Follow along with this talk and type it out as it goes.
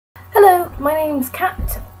my name's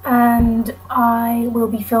Kat, and I will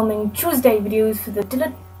be filming Tuesday videos for the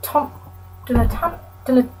dilettantes,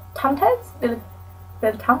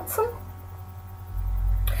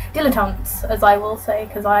 as I will say,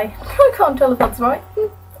 because I can't tell if that's right.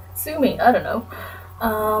 Sue me, I don't know.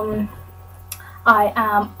 I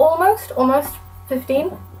am almost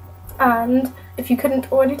 15, and if you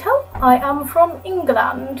couldn't already tell, I am from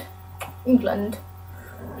England.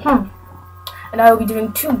 And I will be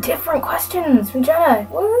doing 2 different questions from Jenna.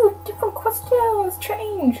 Woo, different questions,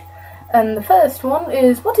 change. And the first one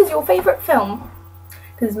is, what is your favourite film?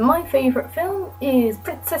 Because my favourite film is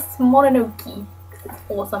Princess Mononoke. It's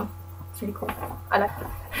awesome. It's really cool. I like it.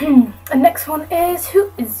 And next one is,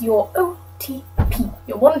 who is your OTP?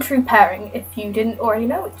 Your one true pairing. If you didn't already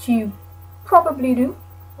know, which you probably do.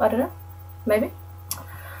 I don't know. Maybe.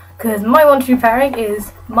 Because my one true pairing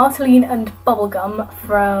is Marceline and Bubblegum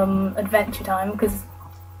from Adventure Time, because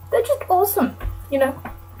they're just awesome, you know,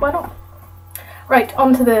 why not? Right,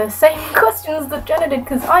 on to the same questions that Jenna did,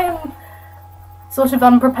 because I am sort of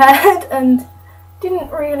unprepared and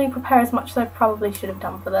didn't really prepare as much as I probably should have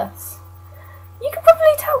done for this. You can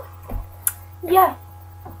probably tell. Yeah.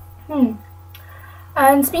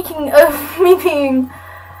 And speaking of me being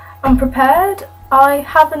unprepared, I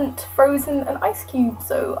haven't frozen an ice cube,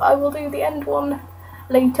 so I will do the end one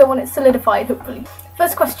later when it's solidified, hopefully.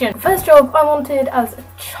 First question. First job I wanted as a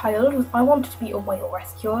child was I wanted to be a whale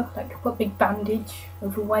rescuer, like put a big bandage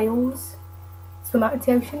over whales, swim out into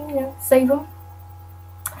the ocean, you know, save them.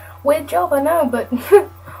 Weird job, I know, but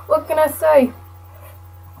what can I say?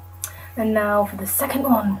 And now for the second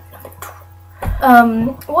one.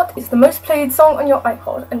 What is the most played song on your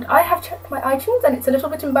iPod? And I have checked my iTunes, and it's a little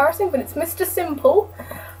bit embarrassing, but it's Mr. Simple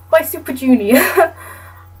by Super Junior.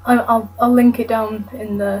 I'll link it down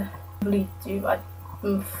in the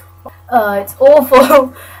it's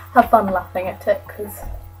awful. Have fun laughing at it, because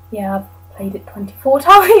yeah, I've played it 24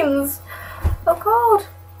 times. Oh god.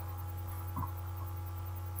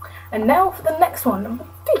 And now for the next one, number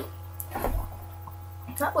 3.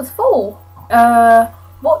 That was 4.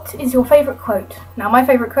 What is your favourite quote? Now, my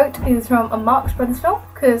favourite quote is from a Marx Brothers film,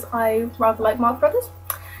 because I rather like Marx Brothers.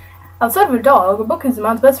 Outside of a dog, a book is a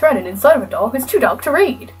man's best friend, and inside of a dog, it's too dark to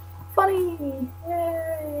read. Funny!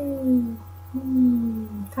 Yay!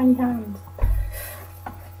 Tiny hands.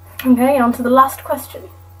 Okay, on to the last question.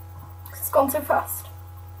 It's gone so fast.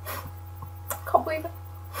 Can't believe it.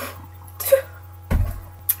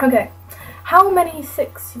 Okay, how many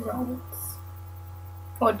 6-year-olds?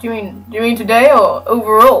 What do you mean? Do you mean today or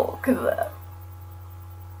overall?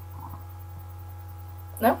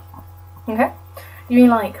 No? Okay. You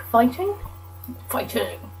mean like fighting?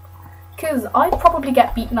 Fighting. Because I'd probably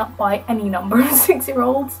get beaten up by any number of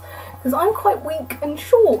 6-year-olds. Because I'm quite weak and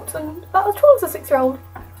short, and about as tall as a 6-year-old.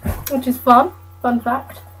 Which is fun. Fun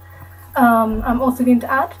fact. I'm also going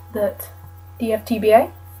to add that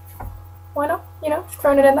DFTBA. Why not? You know, just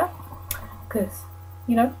throwing it in there. Because,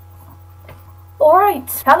 you know.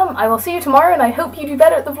 Alright, Callum, I will see you tomorrow, and I hope you do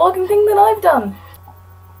better at the vlogging thing than I've done.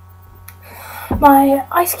 My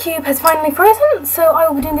ice cube has finally frozen, so I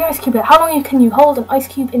will be doing the ice cube bit. How long can you hold an ice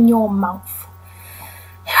cube in your mouth?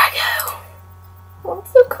 Here I go. Oh,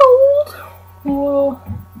 it's so cold. Whoa.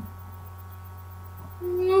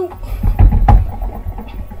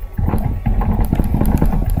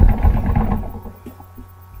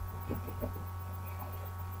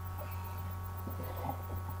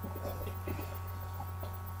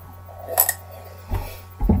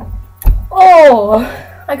 Oh,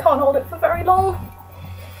 I can't hold it for very long. I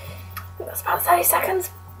think that's about 30 seconds.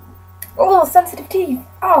 Oh, sensitive teeth.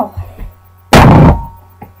 Oh.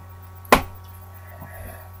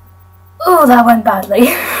 Oh, that went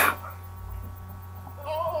badly.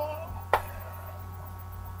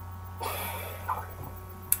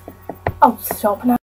 I'll stop now.